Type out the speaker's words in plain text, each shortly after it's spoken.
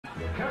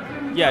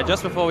Yeah,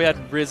 just before we had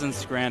Riz and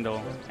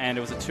Scrandle, and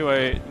it was a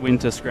 2-0 win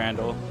to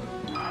Scrandle.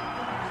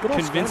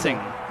 Convincing.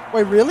 Scrandle.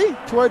 Wait, really?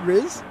 2-0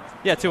 Riz?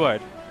 Yeah,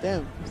 2-0.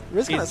 Damn,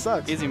 Riz kind of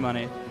sucks. Easy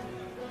money.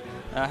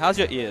 How's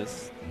your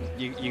ears?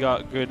 You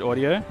got good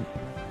audio?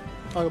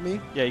 Oh, me?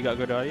 Yeah, you got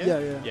good audio? Yeah,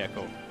 yeah. Yeah,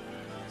 cool.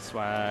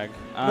 Swag.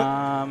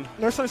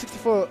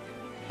 Nosonic64.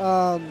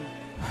 Let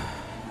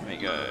me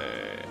go.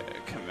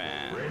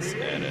 Commands,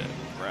 edit,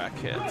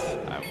 bracket.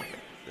 I will get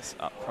this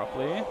up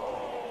properly.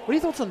 What are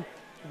your thoughts on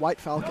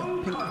White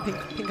Falcon?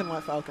 Pink and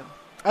White Falcon.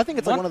 I think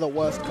it's like one of the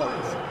worst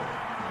colors.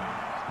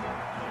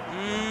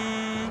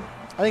 I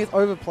think it's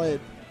overplayed.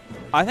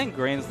 I think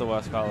green's the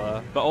worst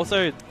color, but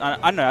also I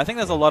don't know. I think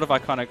there's a lot of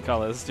iconic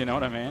colors. Do you know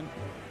what I mean?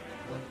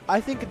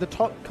 I think the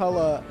top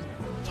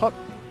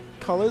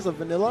colors are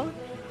vanilla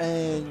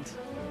and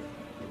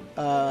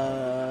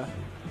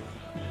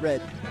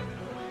red.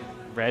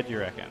 Red, you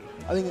reckon?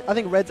 I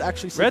think red's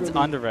actually secretly... Red's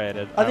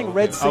underrated. I think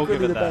red's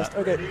secretly the that. best.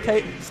 Okay,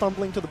 Kate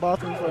stumbling to the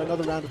bathroom for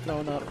another round of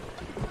throwing up.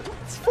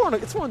 It's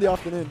 4 in the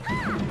afternoon.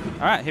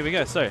 All right, here we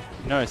go. So,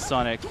 no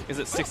Sonic. Is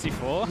it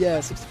 64? Yeah,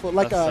 64.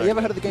 Like, so you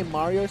ever heard of the game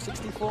Mario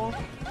 64?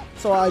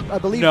 So I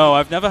believe... No,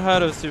 I've never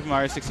heard of Super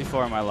Mario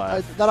 64 in my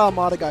life. That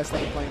Armada guy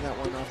started playing that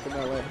one after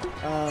No Way.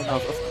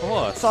 Of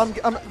course. So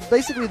I'm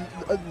basically,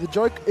 the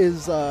joke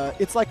is,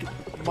 it's like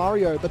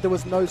Mario, but there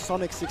was no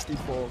Sonic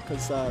 64,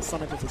 because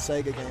Sonic was a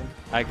Sega game.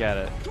 I get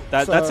it.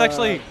 That's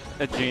actually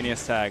a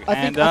genius tag. I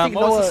and think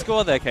what was the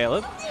score there,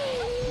 Caleb?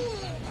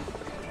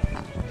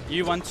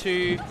 You won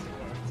 2-0.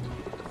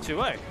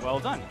 Well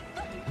done.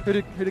 Who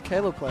did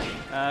Caleb play?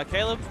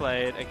 Caleb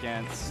played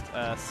against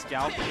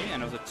Scalpy,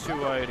 and it was a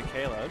 2-0 to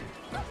Caleb.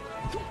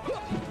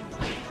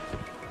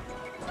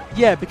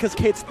 Yeah, because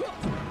Kate's...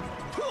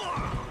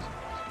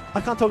 I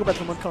can't talk about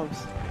someone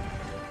comes.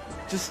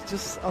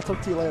 Just I'll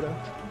talk to you later.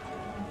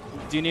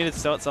 Do you need to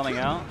sort something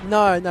out?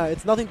 No,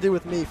 it's nothing to do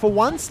with me. For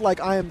once, like,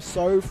 I am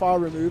so far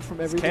removed from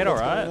everything. Is Kate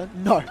alright?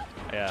 No.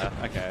 Yeah,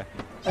 okay.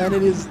 And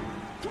it is...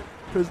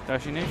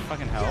 Does she need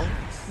fucking help?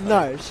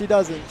 No, she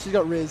doesn't. She's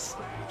got Riz.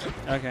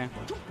 Okay.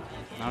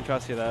 I'll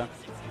trust you there.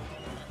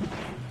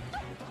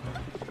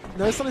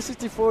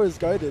 Nosonic64 is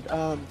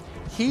goated.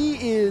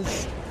 He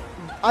is,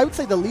 I would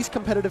say, the least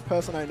competitive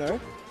person I know.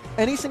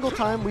 Any single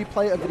time we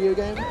play a video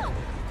game...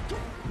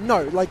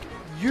 No, like,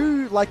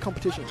 you like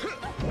competition.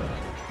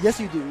 Yes,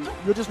 you do.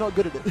 You're just not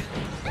good at it.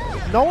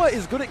 Noah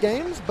is good at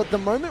games, but the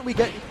moment we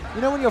get...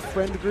 You know when your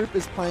friend group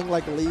is playing,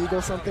 like, League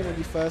or something, when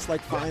you first,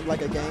 like, find,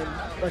 like, a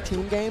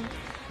team game?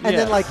 And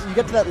then, like, you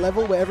get to that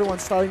level where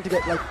everyone's starting to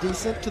get, like,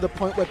 decent to the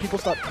point where people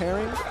start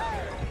caring.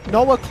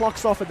 Noah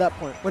clocks off at that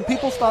point. When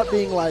people start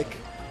being, like,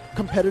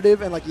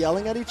 competitive and, like,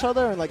 yelling at each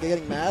other and, like,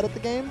 getting mad at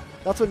the game,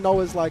 that's when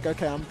Noah's like,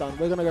 okay, I'm done.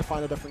 We're going to go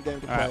find a different game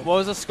to play. Alright, what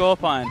was the score,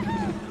 Pine?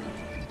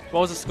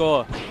 What was the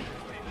score?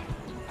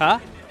 Huh?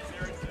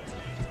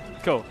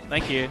 Cool,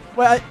 thank you.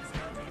 Wait,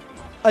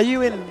 are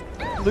you in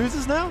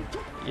losers now?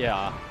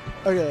 Yeah.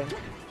 Okay.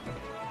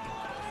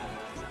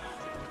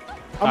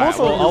 I'm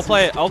also. Well,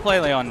 I'll play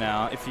Leon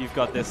now if you've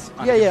got this.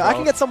 Yeah, I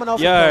can get someone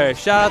else. Yo,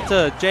 shout out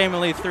to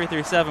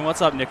JMelly337.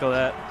 What's up,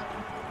 Nicolette?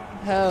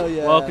 Hell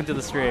yeah. Welcome to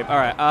the stream. All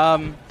right.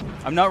 I'm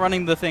not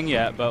running the thing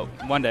yet, but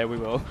one day we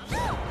will.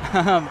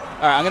 All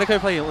right, I'm gonna go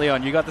play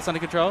Leon. You got this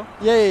under control?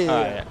 Yeah.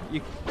 All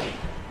right.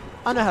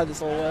 I know how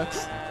this all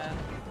works.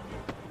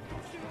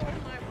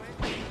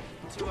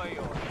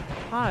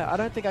 Hi, I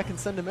don't think I can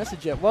send a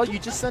message yet. Well, you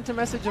just sent a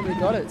message and we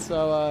got it,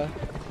 so...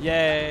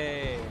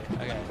 Yay!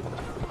 Okay.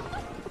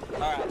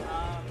 Alright,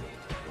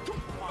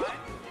 Fine,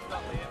 you've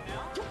got Liam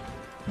now.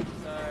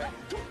 So,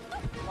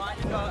 Fine,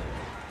 you've got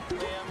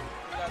Liam,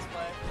 you guys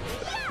play.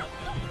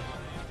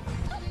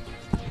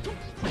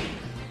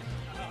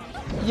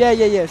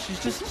 Yeah.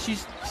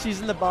 She's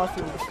in the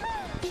bathroom.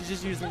 She's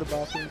just using the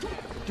bathroom. Do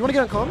you want to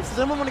get on comms? Does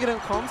anyone want to get on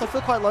comms? I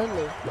feel quite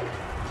lonely.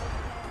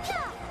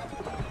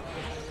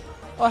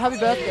 Oh, happy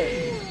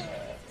birthday.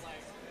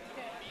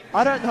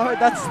 I don't know.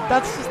 That's the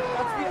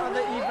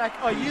other evac.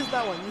 Oh, use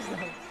that one.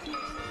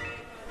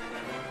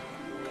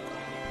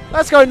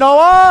 Let's go,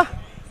 Noah.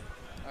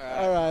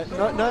 All right.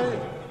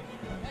 No.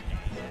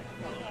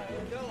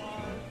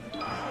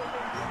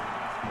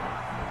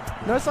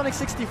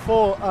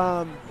 Nosonic64.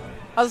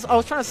 I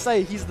was trying to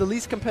say he's the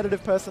least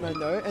competitive person I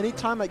know.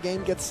 Anytime a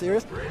game gets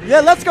serious,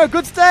 yeah, let's go.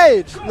 Good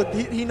stage. Look,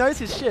 he knows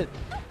his shit.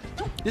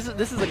 This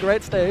is a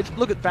great stage.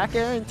 Look at back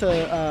air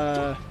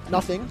into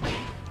nothing,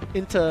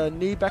 into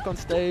knee back on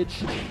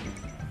stage.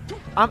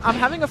 I'm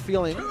having a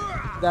feeling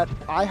that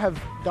I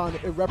have done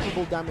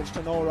irreparable damage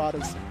to Noah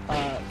Rada's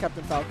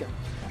Captain Falcon,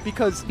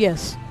 because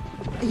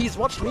he's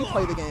watched me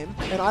play the game,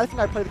 and I think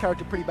I play the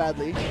character pretty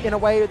badly in a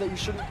way that you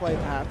shouldn't play,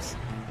 perhaps.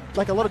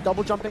 Like a lot of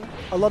double jumping,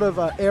 a lot of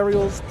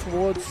aerials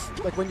towards,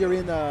 like when you're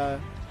in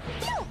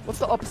what's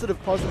the opposite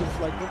of positive?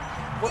 Like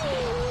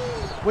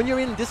when you're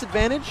in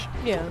disadvantage,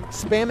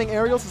 spamming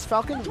aerials as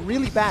Falcon,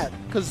 really bad,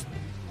 because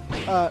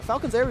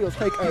Falcon's aerials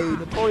take a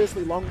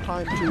notoriously long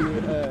time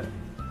to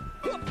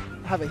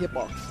have a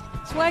hitbox.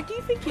 Swag, do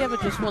you think you ever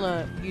just want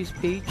to use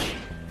Peach?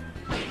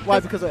 Why?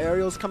 Because the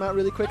aerials come out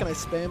really quick and I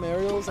spam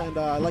aerials and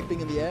I like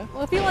being in the air?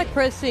 Well, if you like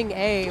pressing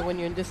A when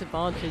you're in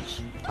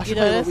disadvantage, I should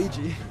play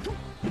Luigi.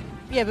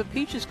 Yeah, but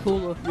Peach is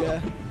cooler.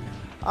 Yeah.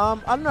 I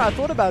don't know, I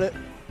thought about it.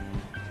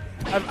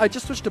 I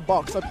just switched to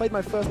box. I played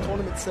my first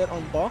tournament set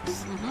on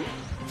box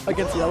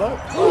against yellow.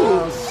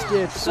 Oh,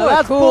 shit. So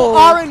that's cool.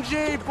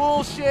 RNG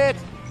bullshit.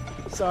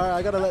 Sorry,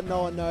 I gotta let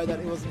no one know that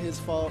it wasn't his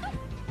fault.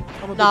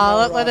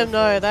 Nah, let him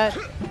know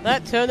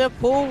that turnip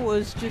pull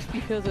was just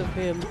because of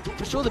him.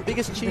 For sure, the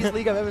biggest cheese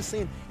league I've ever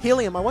seen.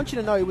 Helium, I want you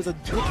to know it was a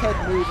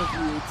dickhead move of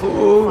you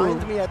to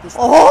find me at the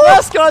start. Oh,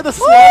 let's go, the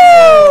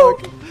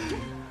slug!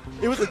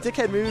 It was a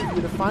dickhead move of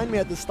you to find me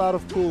at the start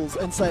of pools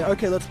and say,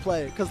 okay, let's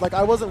play. Because, like,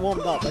 I wasn't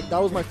warmed up. Like, that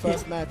was my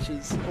first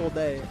matches all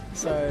day.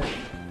 So,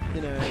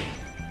 you know,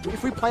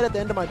 if we played at the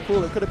end of my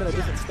pool, it could have been a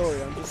different story.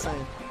 I'm just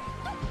saying.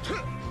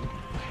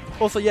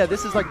 Also, yeah,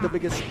 this is, like, the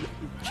biggest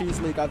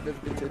cheese league I've ever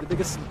been to. The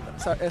biggest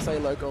SA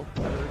local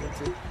I've ever been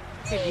to.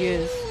 It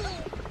is.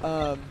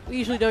 We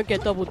usually don't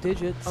get double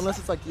digits. Unless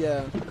it's, like,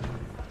 yeah.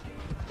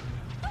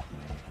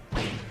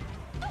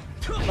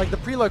 Like, the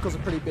pre-locals are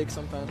pretty big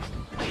sometimes.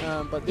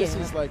 But this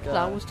is like...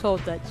 I was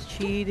told that's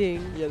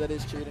cheating. Yeah, that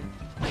is cheating.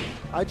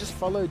 I just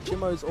followed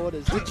Jimmo's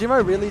orders. Did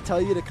Jimmo really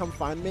tell you to come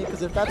find me?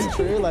 Because if that's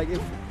true, like,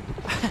 if...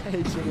 I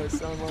hate Jimmo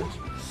so much.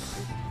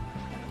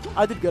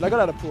 I did good. I got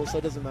out of pool, so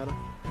it doesn't matter.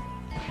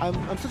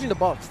 I'm switching to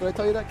box. Did I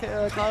tell you that,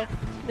 Kyle?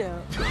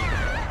 Yeah.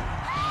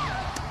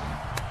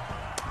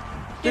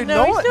 Dude, yeah,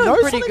 no, he's doing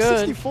pretty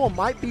good. Nosonic64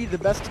 might be the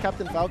best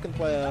Captain Falcon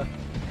player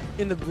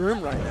in the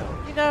room right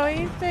now. You know,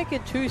 he's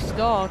taking 2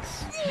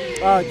 stocks.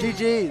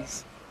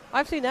 GG's.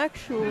 I've seen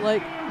actual,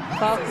 like,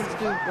 Falcons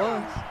do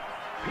worse.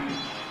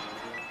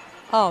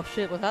 Oh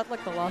shit, was that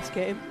like the last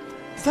game?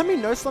 Does that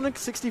mean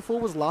Nosonic64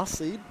 was last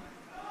seed?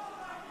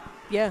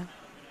 Yeah.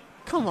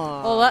 Come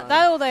on. Well,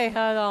 that or they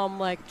had,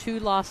 like, 2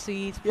 last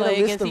seeds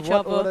play against each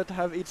other. Order to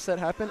have each set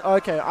happen?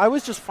 Okay, I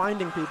was just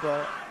finding people.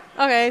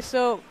 Okay,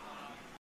 so